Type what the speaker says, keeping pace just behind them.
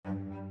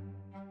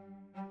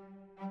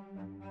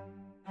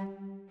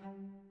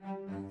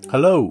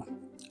Hello,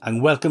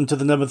 and welcome to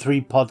the Number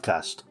 3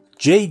 podcast.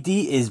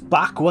 JD is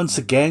back once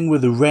again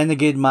with the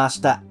Renegade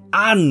Master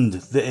and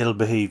the Ill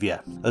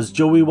Behaviour. As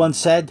Joey once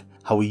said,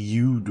 how are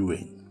you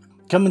doing?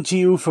 Coming to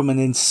you from an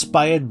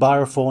inspired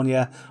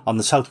Baraphonia on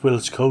the South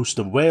Wales coast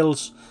of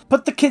Wales.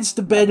 Put the kids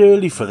to bed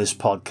early for this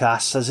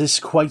podcast as it's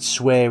quite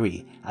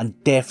sweary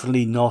and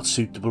definitely not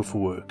suitable for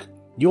work.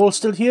 You all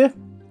still here?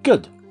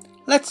 Good.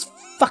 Let's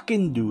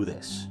fucking do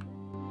this.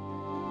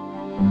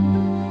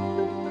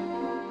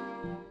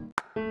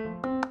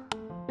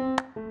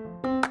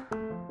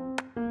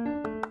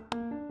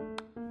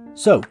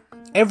 So,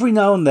 every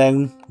now and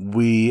then,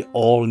 we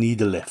all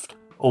need a lift.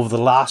 Over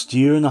the last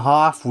year and a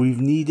half,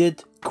 we've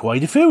needed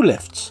quite a few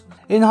lifts.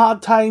 In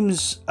hard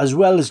times, as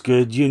well as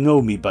good, you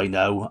know me by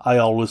now, I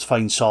always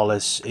find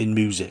solace in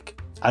music.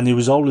 And it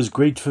was always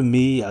great for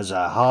me, as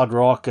a hard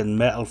rock and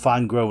metal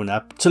fan growing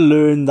up, to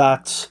learn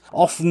that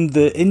often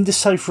the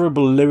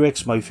indecipherable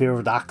lyrics my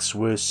favourite acts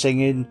were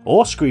singing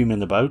or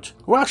screaming about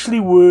were actually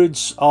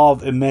words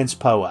of immense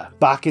power,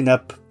 backing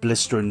up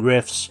blistering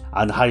riffs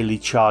and highly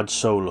charged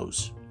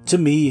solos. To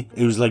me,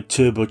 it was like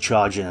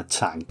turbocharging a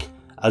tank.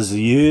 As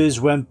the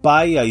years went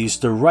by, I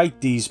used to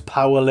write these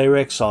power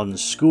lyrics on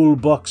school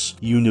books,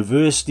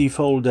 university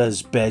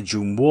folders,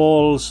 bedroom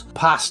walls,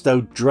 passed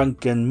out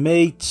drunken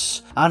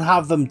mates, and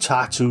have them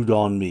tattooed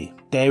on me.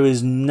 There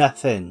is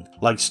nothing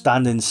like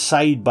standing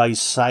side by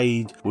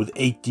side with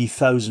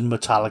 80,000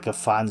 Metallica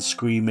fans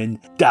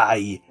screaming,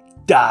 "Die,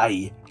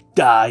 die,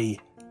 die,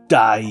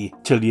 die,"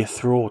 till your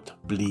throat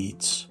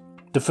bleeds.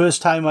 The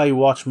first time I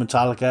watched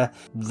Metallica,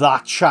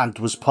 that chant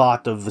was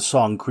part of the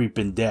song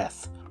Creeping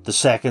Death, the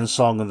second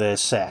song of their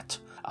set.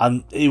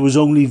 And it was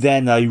only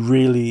then I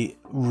really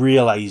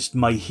realised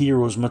my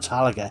heroes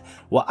Metallica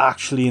were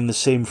actually in the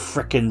same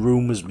frickin'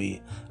 room as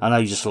me, and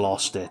I just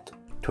lost it.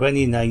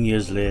 29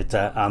 years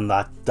later, and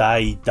that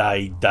die,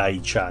 die, die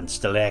chant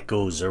still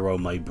echoes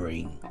around my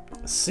brain.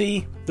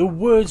 See, the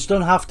words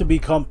don't have to be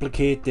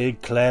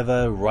complicated,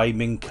 clever,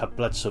 rhyming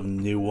couplets of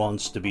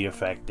nuance to be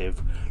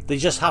effective. They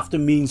just have to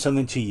mean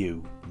something to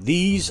you.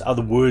 These are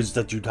the words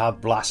that you'd have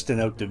blasting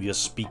out of your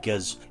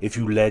speakers if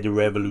you led a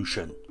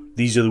revolution.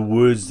 These are the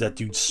words that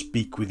you'd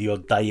speak with your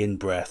dying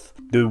breath.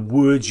 The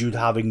words you'd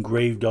have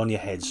engraved on your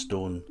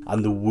headstone.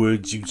 And the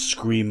words you'd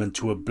scream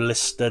into a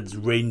blistered,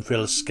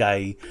 rain-filled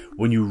sky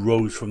when you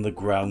rose from the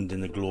ground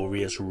in a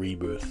glorious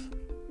rebirth.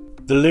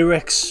 The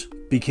lyrics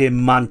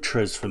became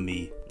mantras for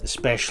me,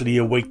 especially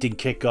awaiting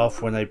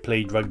kickoff when I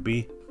played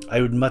rugby. I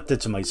would mutter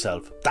to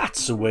myself,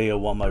 "That's the way I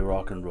want my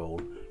rock and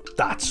roll.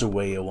 That's the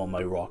way I want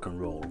my rock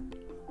and roll,"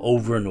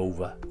 over and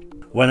over.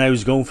 When I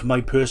was going for my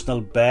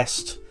personal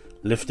best,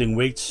 lifting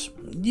weights,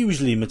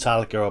 usually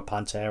Metallica or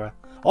Pantera,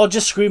 or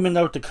just screaming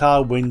out the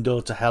car window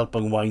to help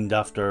unwind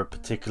after a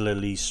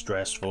particularly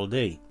stressful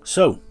day.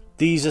 So,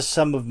 these are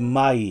some of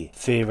my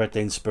favourite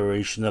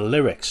inspirational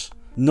lyrics.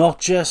 Not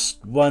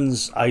just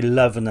ones I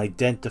love and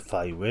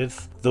identify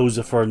with, those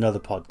are for another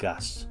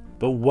podcast,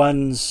 but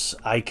ones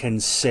I can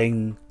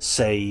sing,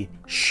 say,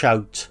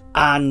 shout,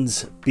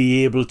 and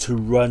be able to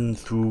run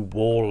through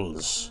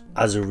walls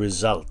as a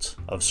result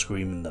of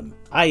screaming them,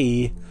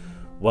 i.e.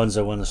 ones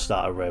I want to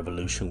start a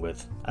revolution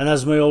with. And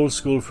as my old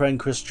school friend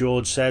Chris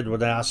George said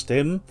when I asked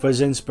him for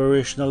his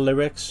inspirational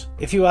lyrics,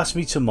 if you ask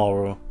me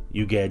tomorrow,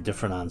 you get a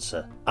different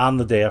answer, and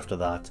the day after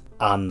that,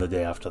 and the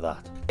day after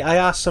that. I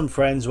asked some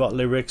friends what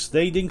lyrics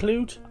they'd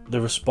include.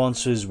 The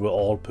responses were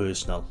all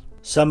personal.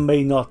 Some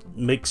may not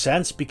make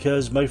sense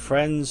because my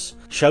friends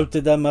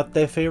shouted them at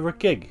their favourite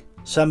gig.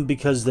 Some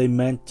because they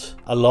meant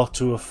a lot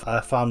to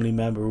a family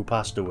member who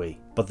passed away.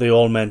 But they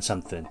all meant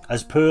something.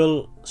 As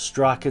Pearl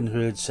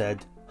Strachan-Hurd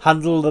said,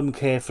 "Handle them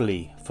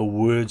carefully, for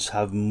words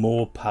have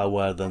more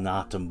power than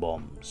atom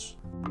bombs."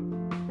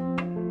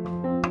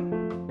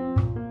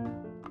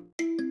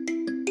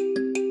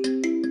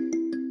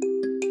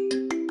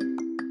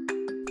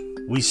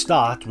 We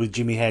start with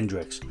Jimi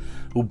Hendrix,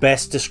 who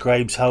best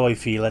describes how I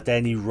feel at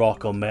any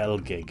rock or metal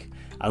gig,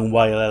 and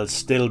why I'll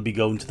still be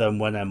going to them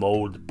when I'm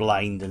old,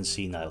 blind and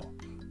senile.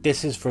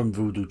 This is from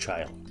Voodoo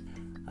Child.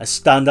 I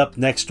stand up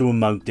next to a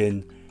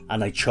mountain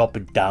and I chop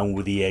it down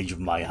with the edge of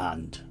my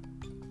hand.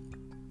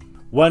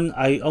 One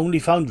I only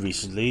found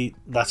recently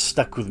that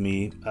stuck with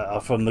me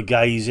from the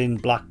guys in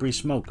Blackberry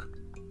Smoke.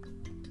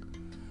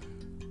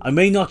 I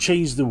may not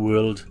change the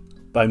world,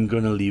 but I'm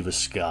gonna leave a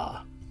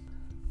scar.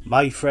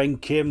 My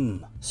friend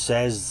Kim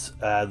says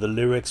the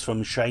lyrics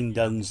from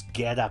Shinedown's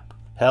Get Up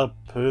help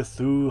her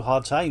through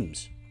hard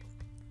times.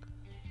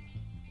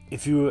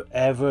 If you're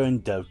ever in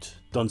doubt,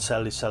 don't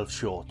sell yourself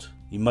short.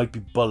 You might be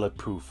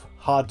bulletproof,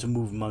 hard to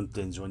move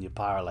mountains when you're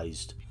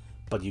paralysed,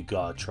 but you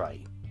gotta try.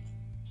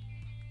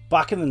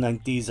 Back in the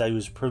 90s, I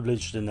was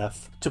privileged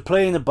enough to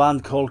play in a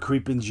band called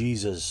Creeping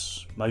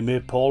Jesus. My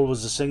mate Paul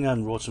was the singer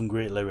and wrote some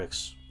great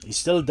lyrics. He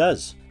still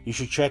does. You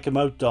should check him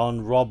out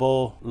on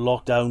Robbo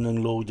Lockdown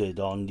and Loaded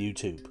on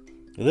YouTube.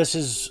 This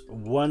is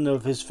one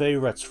of his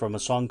favourites from a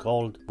song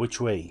called Which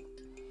Way.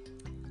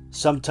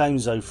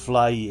 Sometimes I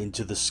fly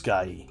into the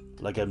sky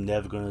like I'm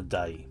never gonna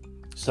die.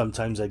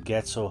 Sometimes I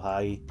get so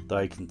high that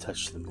I can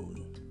touch the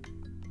moon.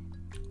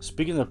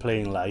 Speaking of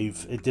playing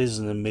live, it is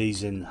an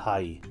amazing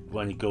high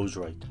when it goes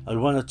right. At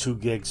 1 or 2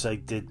 gigs I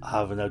did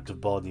have an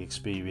out-of-body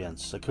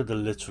experience. I could have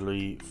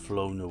literally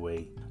flown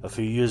away. A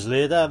few years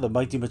later, the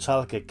mighty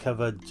Metallica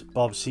covered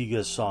Bob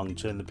Seger's song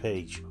Turn the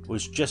Page,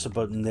 which just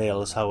about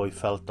nails how I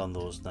felt on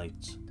those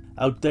nights.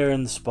 Out there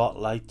in the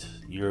spotlight,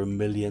 you're a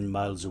million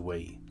miles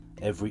away.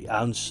 Every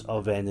ounce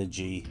of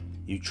energy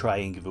you try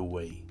and give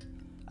away,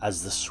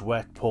 as the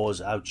sweat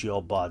pours out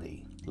your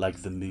body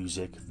like the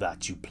music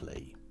that you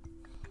play.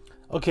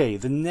 Okay,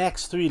 the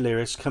next 3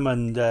 lyrics come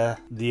under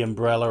the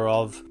umbrella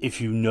of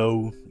If You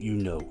Know, You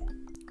Know.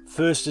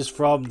 First is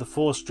from the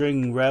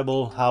 4-string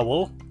rebel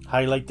Howell,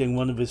 highlighting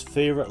one of his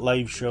favourite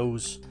live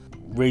shows,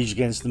 Rage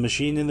Against the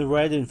Machine in the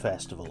Reading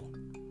Festival.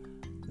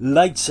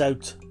 Lights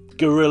out,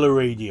 Guerrilla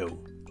Radio,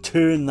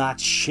 turn that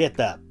shit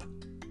up.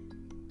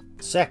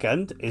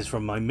 Second is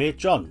from my mate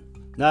John.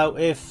 Now,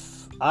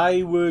 if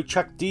I were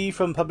Chuck D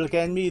from Public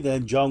Enemy,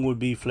 then John would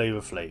be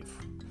Flavor Flav.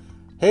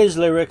 His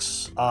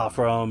lyrics are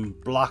from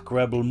Black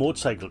Rebel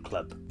Motorcycle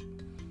Club.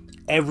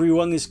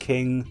 Everyone is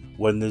king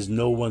when there's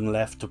no one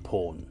left to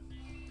pawn.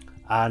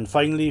 And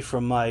finally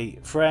from my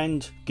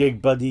friend,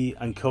 gig buddy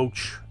and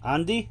coach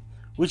Andy,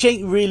 which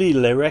ain't really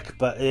lyric,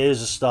 but it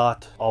is a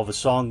start of a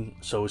song,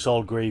 so it's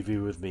all gravy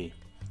with me.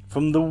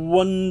 From the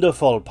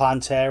wonderful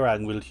Pantera,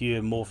 and we'll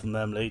hear more from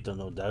them later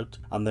no doubt,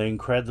 and their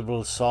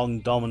incredible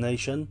song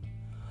Domination.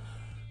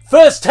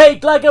 First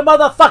take like a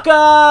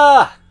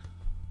motherfucker!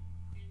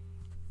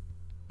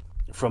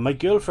 From my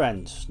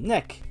girlfriend,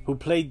 Nick, who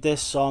played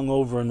this song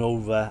over and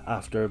over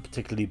after a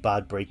particularly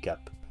bad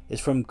breakup.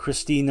 It's from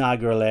Christina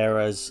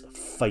Aguilera's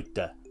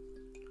Fighter.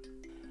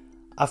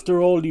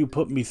 After all you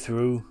put me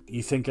through,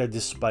 you think I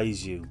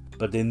despise you,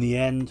 but in the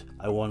end,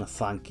 I want to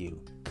thank you,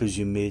 because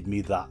you made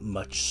me that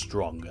much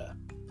stronger.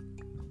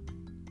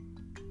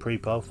 Pretty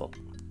powerful.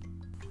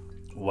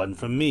 One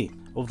from me.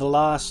 Over the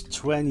last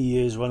 20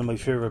 years, one of my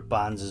favourite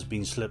bands has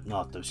been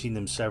Slipknot. I've seen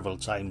them several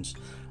times,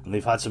 and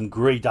they've had some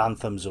great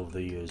anthems over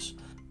the years.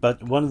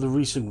 But one of the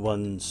recent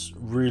ones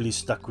really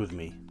stuck with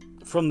me.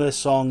 From their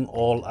song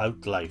All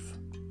Out Life.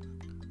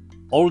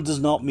 Old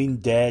does not mean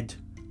dead,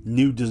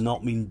 new does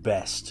not mean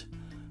best.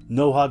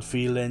 No hard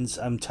feelings,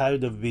 I'm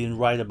tired of being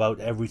right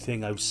about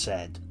everything I've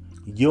said.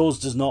 Yours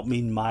does not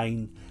mean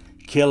mine,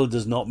 kill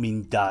does not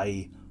mean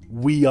die.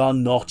 We are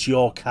not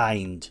your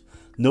kind.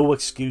 No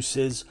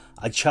excuses,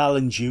 I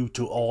challenge you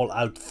to all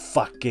out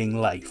fucking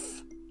life.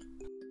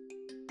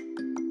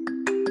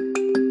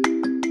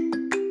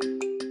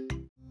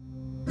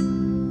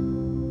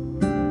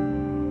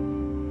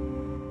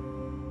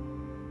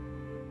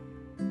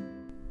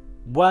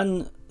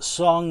 One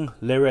song,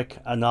 lyric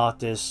and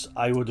artist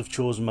I would have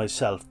chosen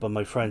myself, but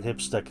my friend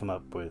Hipster came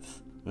up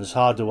with. And it's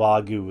hard to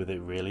argue with it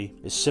really.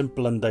 It's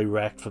simple and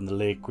direct from the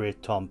late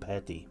great Tom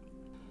Petty.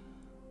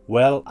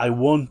 Well, I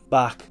won't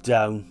back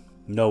down.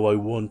 No, I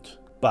won't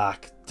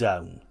back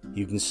down.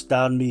 You can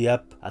stand me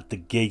up at the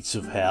gates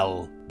of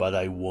hell, but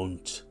I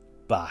won't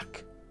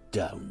back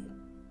down.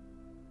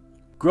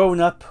 Growing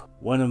up,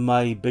 one of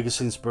my biggest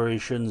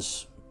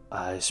inspirations,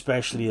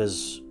 especially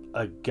as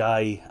a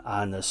guy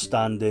and a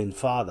stand-in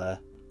father,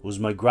 was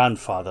my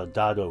grandfather,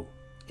 Dado.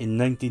 In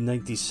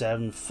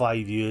 1997,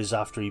 5 years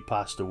after he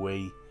passed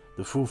away,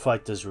 the Foo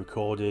Fighters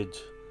recorded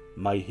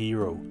My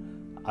Hero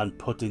and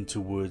put into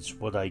words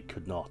what I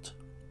could not.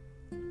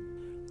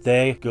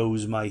 There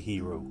goes my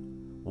hero.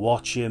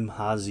 Watch him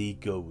as he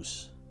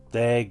goes.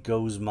 There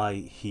goes my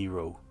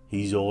hero.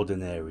 He's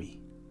ordinary.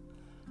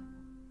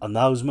 And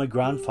that was my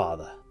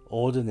grandfather.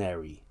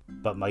 Ordinary,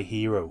 but my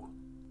hero.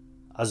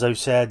 As I've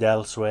said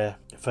elsewhere,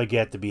 if I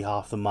get to be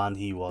half the man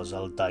he was,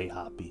 I'll die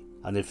happy.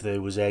 And if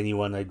there was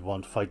anyone I'd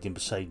want fighting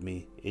beside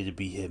me, it'd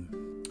be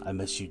him. I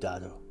miss you,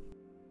 Dado.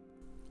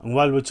 And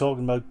while we're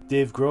talking about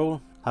Dave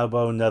Grohl, how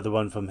about another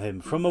one from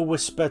him? From a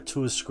whisper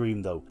to a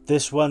scream though.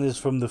 This one is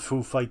from the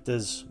Foo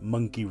Fighters'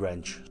 Monkey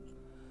Wrench.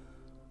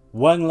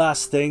 One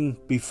last thing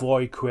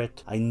before I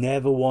quit. I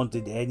never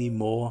wanted any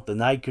more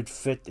than I could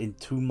fit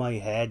into my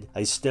head.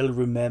 I still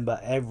remember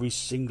every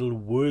single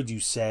word you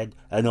said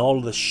and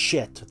all the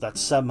shit that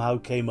somehow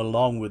came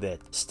along with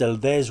it. Still,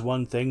 there's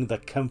one thing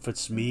that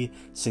comforts me,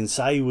 since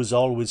I was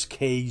always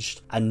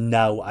caged and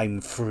now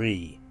I'm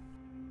free.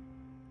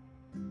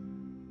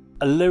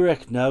 A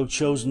lyric now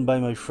chosen by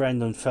my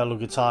friend and fellow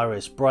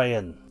guitarist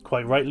Brian,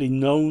 quite rightly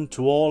known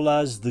to all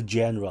as The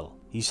General.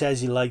 He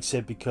says he likes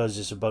it because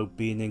it's about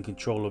being in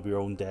control of your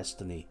own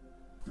destiny.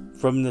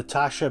 From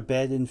Natasha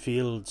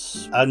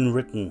Bedingfield's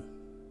Unwritten.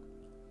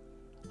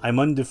 I'm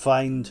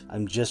undefined,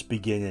 I'm just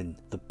beginning.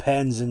 The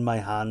pen's in my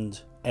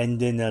hand,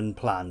 ending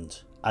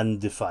unplanned,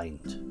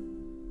 undefined.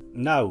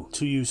 Now,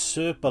 to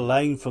usurp a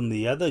line from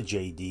the other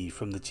JD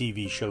from the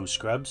TV show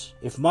Scrubs,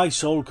 if my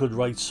soul could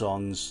write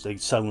songs, they'd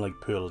sound like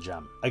Pearl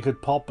Jam. I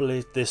could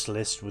populate this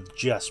list with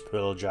just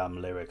Pearl Jam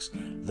lyrics.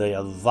 They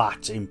are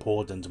that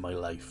important to my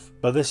life.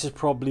 But this is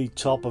probably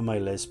top of my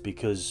list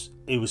because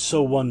it was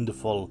so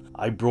wonderful,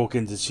 I broke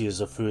into tears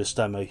the first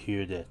time I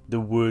heard it. The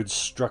words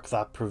struck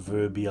that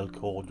proverbial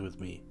chord with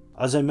me.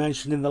 As I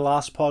mentioned in the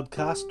last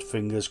podcast,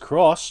 fingers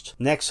crossed,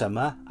 next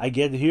summer I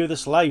get to hear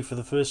this live for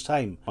the first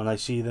time when I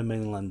see them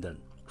in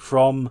London.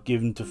 From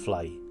Given to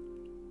Fly.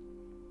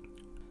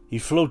 He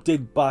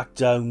floated back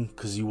down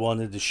because he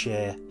wanted to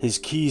share his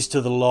keys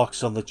to the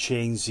locks on the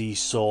chains he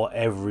saw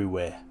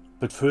everywhere.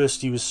 But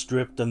first he was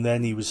stripped and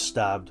then he was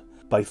stabbed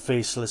by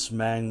faceless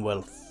men.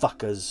 Well,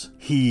 fuckers,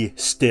 he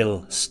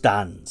still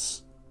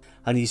stands.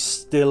 And he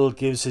still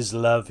gives his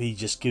love, he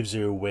just gives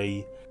it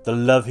away. The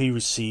love he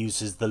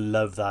receives is the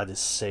love that is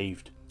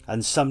saved.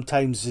 And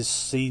sometimes is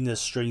seen a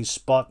strange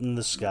spot in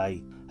the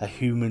sky, a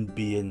human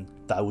being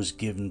that was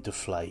given to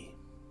fly.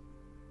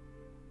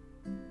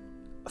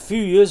 A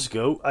few years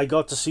ago, I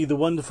got to see the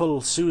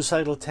wonderful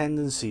Suicidal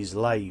Tendencies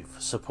live,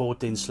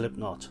 supporting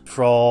Slipknot.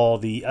 For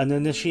the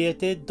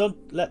uninitiated,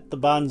 don't let the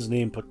band's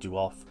name put you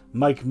off.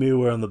 Mike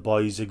Muir and the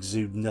boys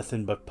exude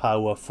nothing but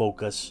power,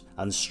 focus,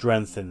 and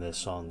strength in their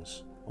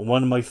songs. And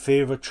one of my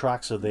favourite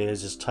tracks of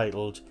theirs is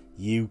titled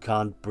You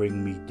Can't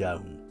Bring Me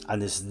Down,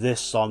 and it's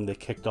this song they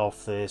kicked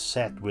off their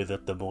set with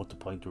at the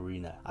Motorpoint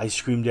Arena. I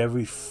screamed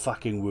every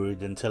fucking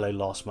word until I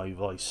lost my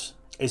voice.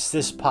 It's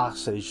this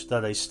passage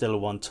that I still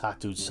want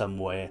tattooed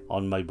somewhere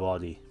on my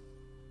body.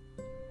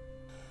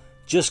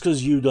 Just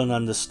because you don't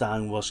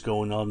understand what's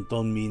going on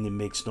don't mean it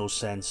makes no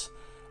sense.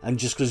 And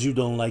just because you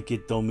don't like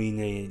it don't mean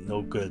it ain't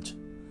no good.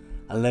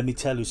 And let me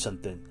tell you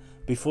something.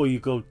 Before you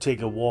go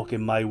take a walk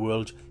in my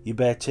world, you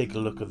better take a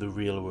look at the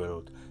real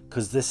world.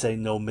 Because this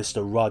ain't no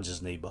Mr.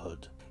 Rogers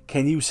neighbourhood.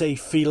 Can you say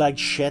feel like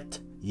shit?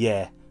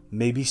 Yeah,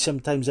 maybe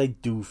sometimes I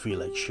do feel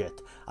like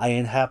shit. I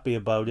ain't happy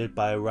about it,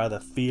 but I'd rather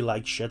feel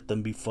like shit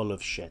than be full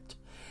of shit.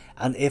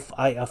 And if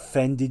I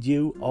offended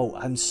you, oh,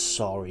 I'm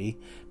sorry,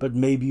 but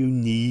maybe you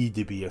need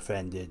to be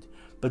offended.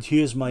 But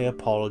here's my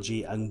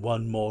apology, and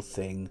one more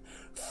thing.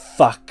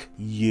 Fuck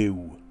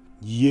you.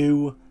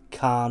 You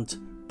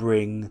can't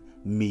bring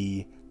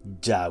me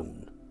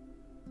down.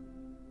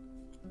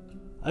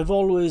 I've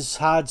always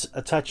had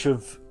a touch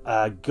of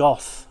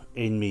goth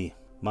in me.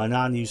 My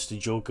nan used to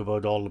joke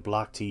about all the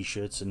black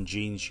t-shirts and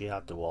jeans she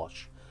had to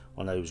wash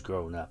when I was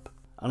growing up.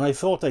 And I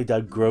thought I'd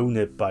outgrown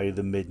it by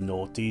the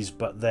mid-noughties,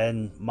 but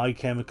then My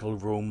Chemical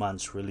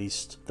Romance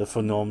released the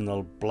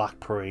phenomenal Black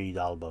Parade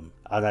album,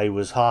 and I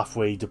was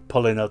halfway to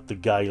pulling out the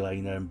guy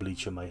liner and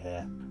bleaching my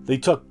hair. They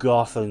took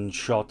goth and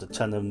shot a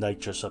ton of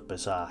nitrous up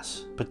his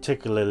ass,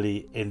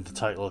 particularly in the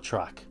title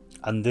track,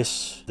 and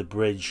this, the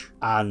bridge,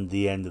 and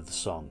the end of the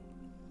song.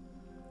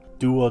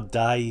 Do or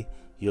die,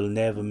 you'll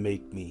never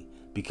make me,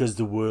 because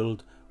the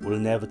world will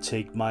never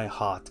take my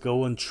heart.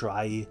 Go and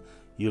try,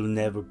 you'll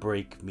never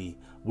break me.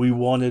 We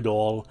want it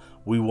all,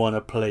 we want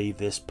to play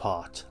this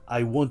part.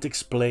 I won't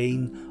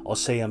explain or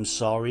say I'm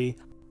sorry.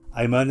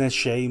 I'm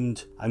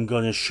unashamed, I'm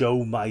gonna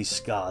show my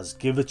scars.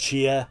 Give a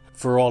cheer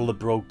for all the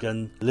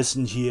broken.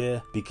 Listen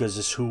here, because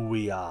it's who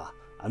we are.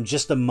 I'm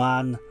just a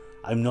man,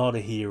 I'm not a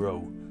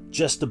hero.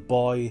 Just a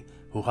boy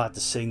who had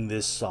to sing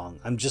this song.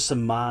 I'm just a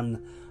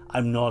man,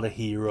 I'm not a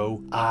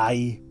hero.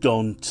 I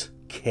don't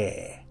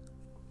care.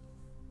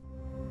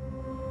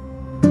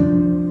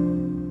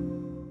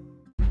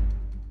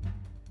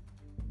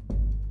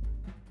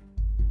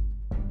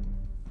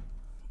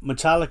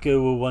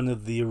 Metallica were one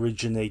of the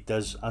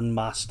originators and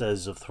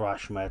masters of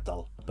thrash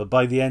metal, but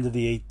by the end of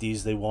the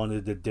 80s they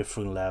wanted a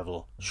different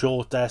level.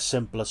 Shorter,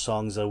 simpler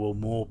songs that were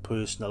more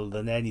personal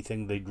than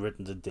anything they'd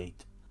written to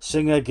date.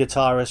 Singer,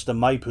 guitarist and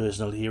my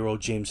personal hero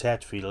James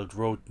Hetfield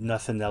wrote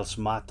Nothing Else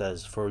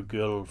Matters for a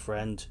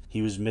girlfriend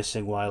he was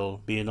missing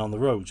while being on the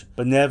road,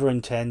 but never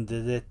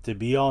intended it to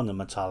be on a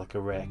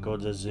Metallica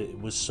record as it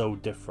was so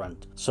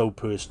different, so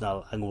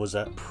personal, and was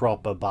a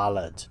proper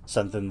ballad,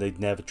 something they'd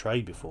never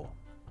tried before.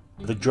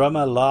 The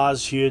drummer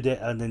Lars heard it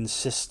and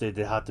insisted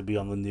it had to be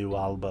on the new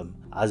album,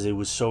 as it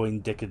was so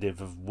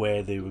indicative of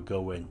where they were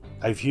going.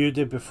 I've heard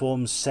it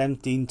performed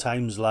 17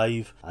 times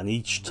live, and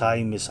each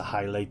time is a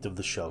highlight of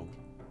the show.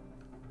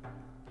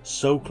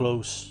 So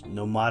close,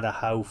 no matter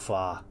how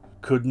far,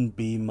 couldn't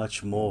be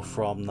much more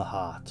from the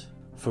heart.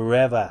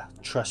 Forever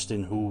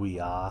trusting who we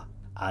are,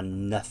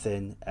 and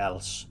nothing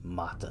else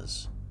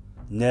matters.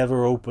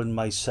 Never opened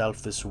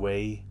myself this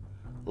way.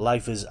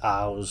 Life is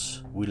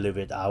ours, we live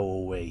it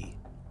our way.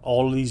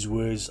 All these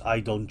words I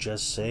don't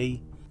just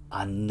say,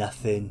 and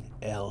nothing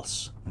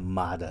else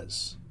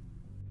matters.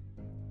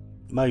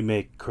 My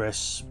mate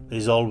Chris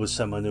is always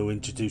someone who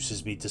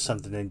introduces me to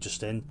something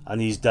interesting,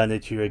 and he's done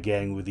it here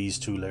again with these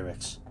two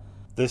lyrics.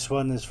 This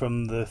one is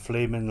from the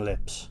Flaming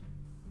Lips.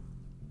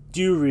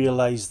 Do you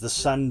realise the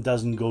sun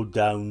doesn't go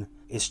down,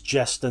 it's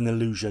just an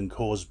illusion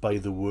caused by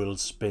the world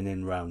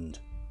spinning round?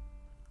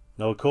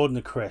 Now, according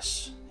to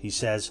Chris, he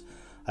says,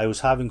 I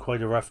was having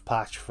quite a rough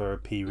patch for a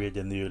period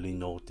in the early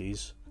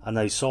noughties, and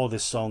I saw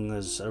this song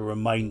as a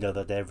reminder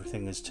that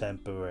everything is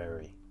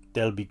temporary.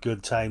 There'll be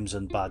good times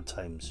and bad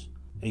times.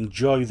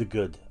 Enjoy the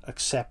good,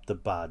 accept the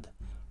bad.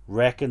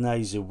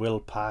 Recognise it will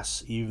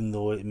pass even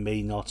though it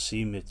may not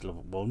seem it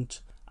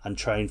won't, and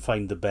try and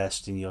find the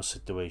best in your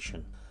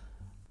situation.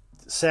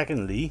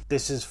 Secondly,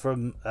 this is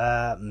from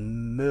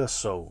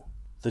Merso.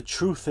 The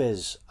truth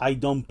is, I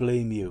don't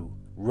blame you.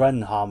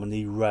 Run,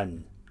 Harmony,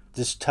 run.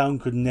 This town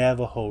could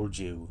never hold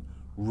you.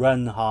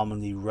 Run,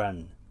 Harmony,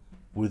 run.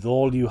 With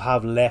all you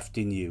have left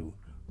in you,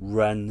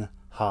 run,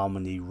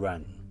 Harmony,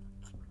 run.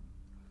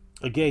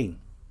 Again,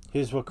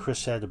 here's what Chris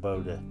said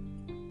about it.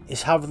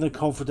 It's having the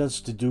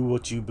confidence to do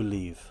what you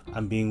believe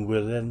and being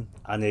willing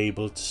and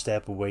able to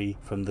step away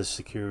from the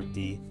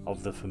security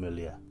of the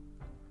familiar.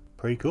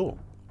 Pretty cool.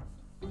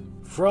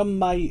 From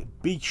my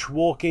beach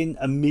walking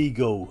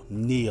amigo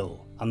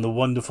Neil and the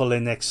wonderful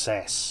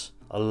INXS,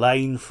 a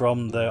line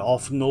from their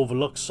often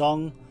overlooked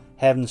song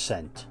Heaven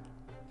Sent.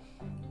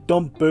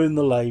 Don't burn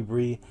the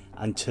library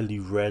until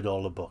you've read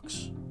all the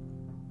books.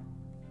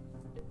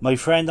 My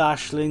friend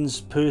Ashlyn's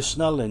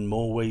personal in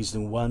more ways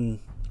than one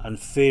and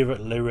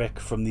favourite lyric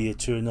from the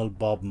eternal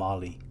Bob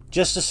Marley.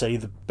 Just to say,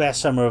 the best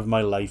summer of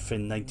my life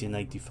in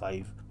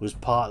 1995 was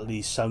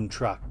partly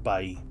soundtracked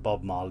by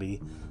Bob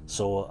Marley,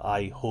 so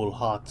I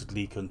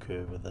wholeheartedly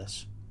concur with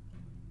this.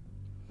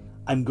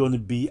 I'm gonna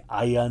be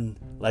iron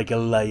like a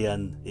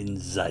lion in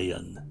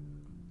Zion.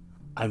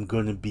 I'm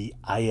gonna be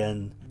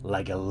iron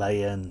like a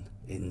lion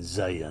in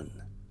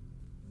Zion.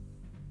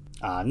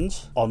 And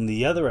on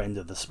the other end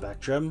of the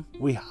spectrum,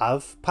 we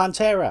have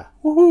Pantera,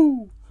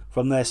 woohoo,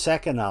 from their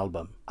second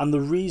album. And the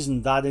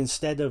reason that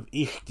instead of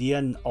Ich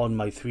Dien on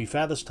my 3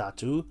 feathers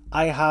tattoo,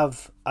 I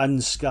have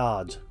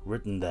Unscarred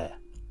written there.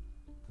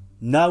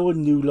 Now a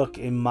new look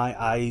in my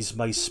eyes,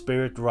 my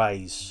spirit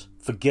rise.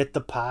 Forget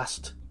the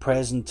past,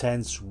 present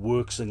tense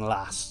works and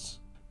lasts.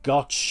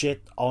 Got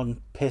shit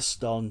on,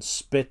 pissed on,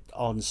 spit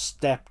on,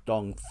 stepped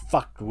on,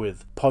 fucked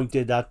with,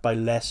 pointed at by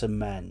lesser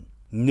men.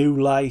 New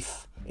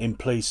life in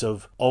place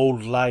of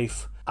old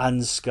life,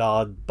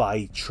 unscarred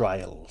by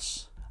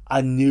trials.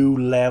 A new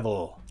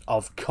level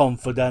of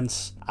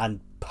confidence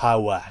and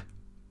power.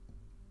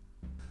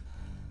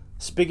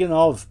 Speaking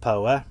of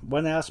power,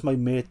 when I asked my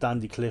mate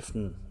Andy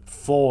Clifton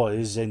for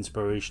his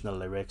inspirational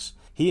lyrics,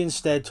 he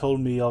instead told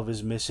me of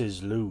his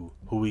Mrs. Lou,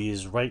 who he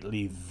is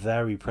rightly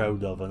very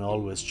proud of and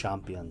always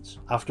champions.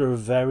 After a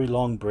very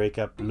long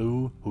breakup,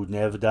 Lou, who'd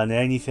never done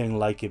anything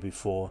like it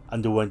before,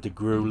 underwent a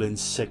grueling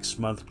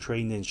 6-month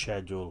training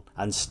schedule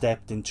and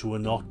stepped into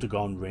an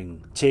octagon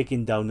ring,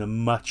 taking down a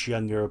much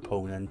younger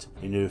opponent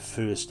in her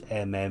first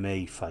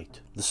MMA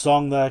fight. The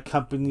song that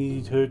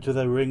accompanied her to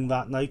the ring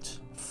that night?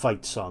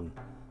 Fight Song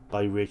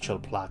by Rachel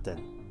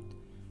Platten.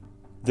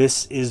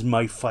 This is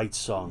my fight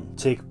song,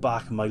 take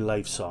back my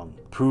life song,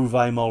 prove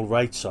I'm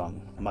alright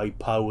song, my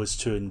power's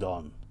turned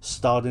on.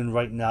 Starting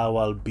right now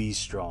I'll be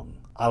strong,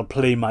 I'll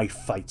play my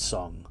fight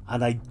song,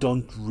 and I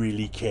don't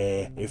really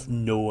care if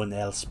no one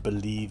else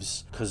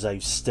believes, cause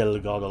I've still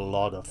got a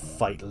lot of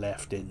fight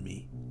left in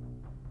me.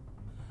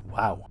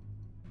 Wow.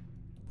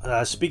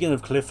 Speaking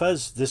of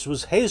Cliffers, this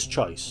was his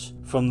choice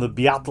from the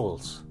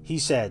Beatles. He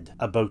said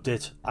about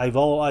it, I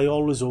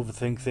always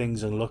overthink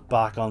things and look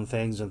back on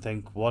things and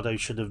think what I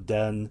should have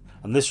done.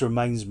 And this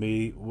reminds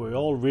me, we're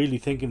all really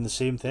thinking the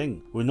same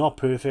thing. We're not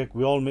perfect,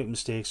 we all make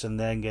mistakes and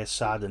then get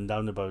sad and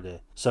down about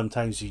it.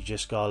 Sometimes you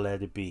just gotta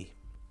let it be.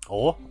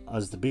 Or,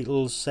 as the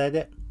Beatles said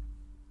it,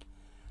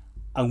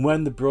 and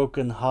when the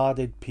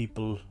broken-hearted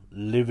people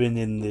living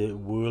in the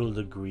world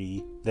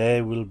agree,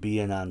 there will be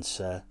an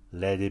answer,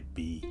 let it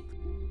be.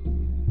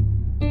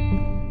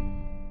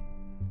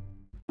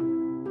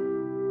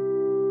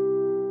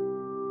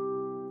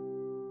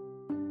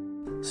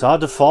 It's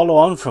hard to follow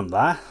on from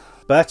that,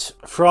 but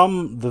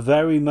from the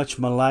very much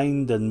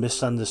maligned and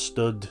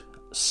misunderstood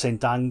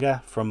Saint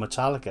Anger from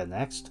Metallica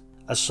next,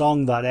 a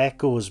song that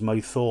echoes my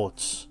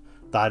thoughts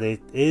that it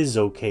is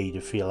okay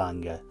to feel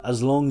anger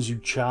as long as you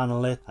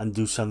channel it and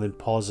do something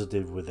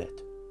positive with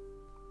it.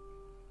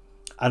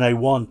 And I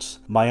want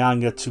my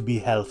anger to be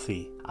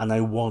healthy, and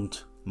I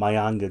want my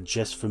anger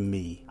just for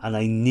me, and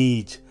I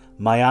need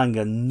my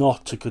anger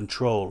not to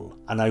control,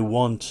 and I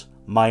want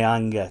my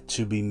anger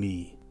to be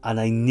me. And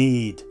I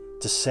need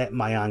to set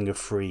my anger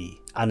free.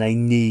 And I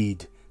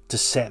need to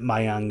set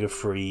my anger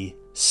free.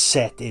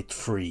 Set it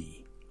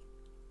free.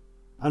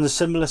 And a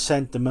similar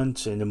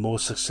sentiment in a more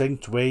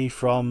succinct way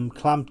from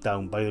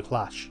Clampdown by The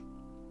Clash.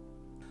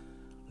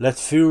 Let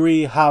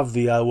fury have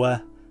the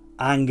hour.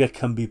 Anger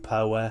can be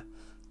power.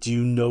 Do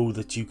you know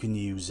that you can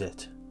use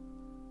it?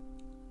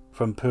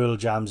 From Pearl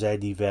Jam's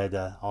Eddie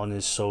Vedder on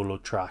his solo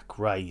track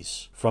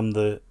Rise from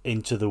the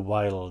Into the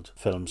Wild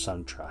film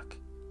soundtrack,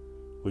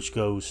 which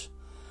goes,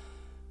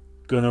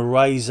 gonna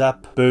rise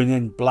up,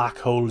 burning black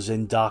holes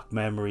in dark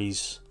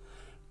memories.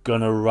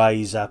 Gonna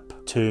rise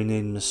up,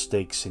 turning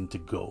mistakes into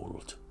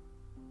gold.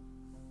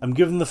 I'm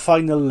giving the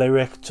final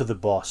lyric to the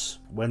boss.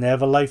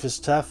 Whenever life is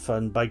tough,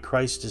 and by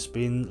Christ it's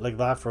been like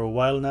that for a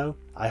while now,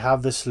 I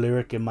have this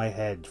lyric in my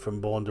head from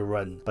Born to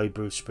Run by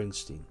Bruce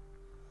Springsteen.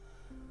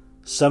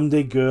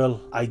 Someday, girl,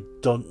 I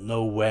don't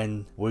know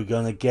when, we're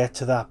gonna get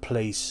to that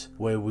place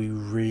where we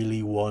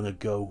really wanna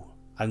go,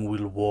 and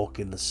we'll walk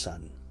in the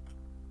sun.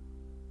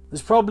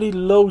 There's probably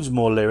loads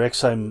more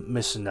lyrics I'm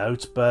missing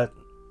out, but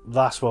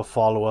that's what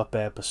follow-up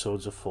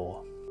episodes are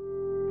for.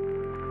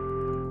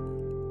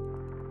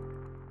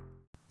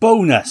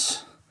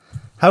 Bonus!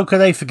 How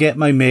could I forget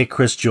my mate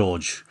Chris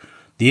George,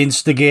 the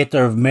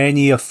instigator of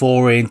many a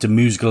foray into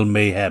musical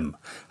mayhem,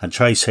 and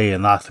try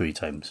saying that 3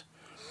 times.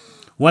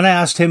 When I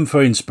asked him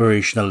for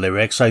inspirational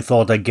lyrics, I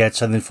thought I'd get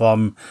something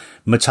from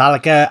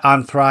Metallica,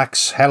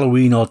 Anthrax,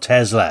 Helloween or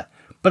Tesla,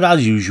 but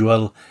as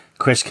usual,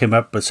 Chris came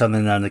up with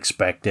something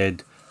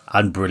unexpected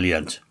and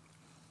brilliant.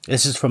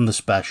 This is from The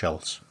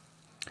Specials.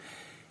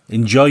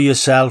 Enjoy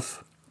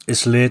yourself,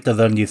 it's later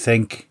than you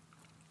think.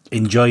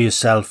 Enjoy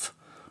yourself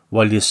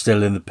while you're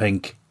still in the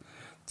pink.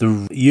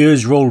 The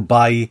years roll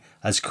by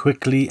as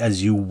quickly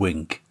as you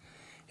wink.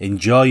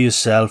 Enjoy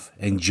yourself,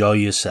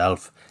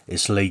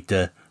 it's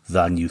later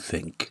than you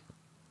think.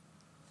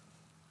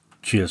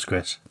 Cheers,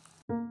 Chris.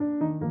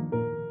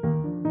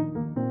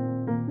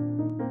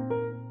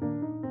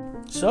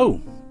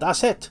 So,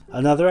 that's it.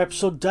 Another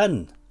episode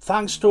done.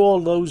 Thanks to all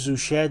those who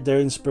shared their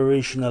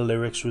inspirational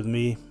lyrics with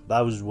me.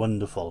 That was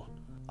wonderful.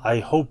 I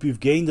hope you've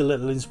gained a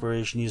little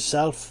inspiration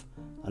yourself.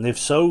 And if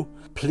so,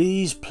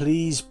 please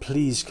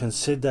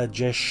consider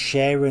just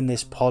sharing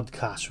this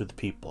podcast with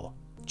people.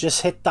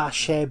 Just hit that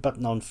share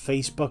button on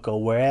Facebook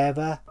or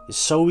wherever. It's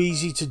so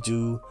easy to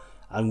do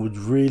and would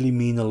really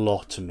mean a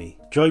lot to me.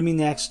 Join me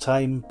next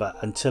time, but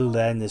until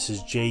then, this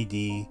is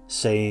JD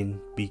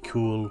saying be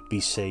cool, be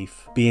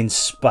safe, be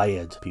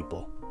inspired,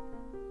 people.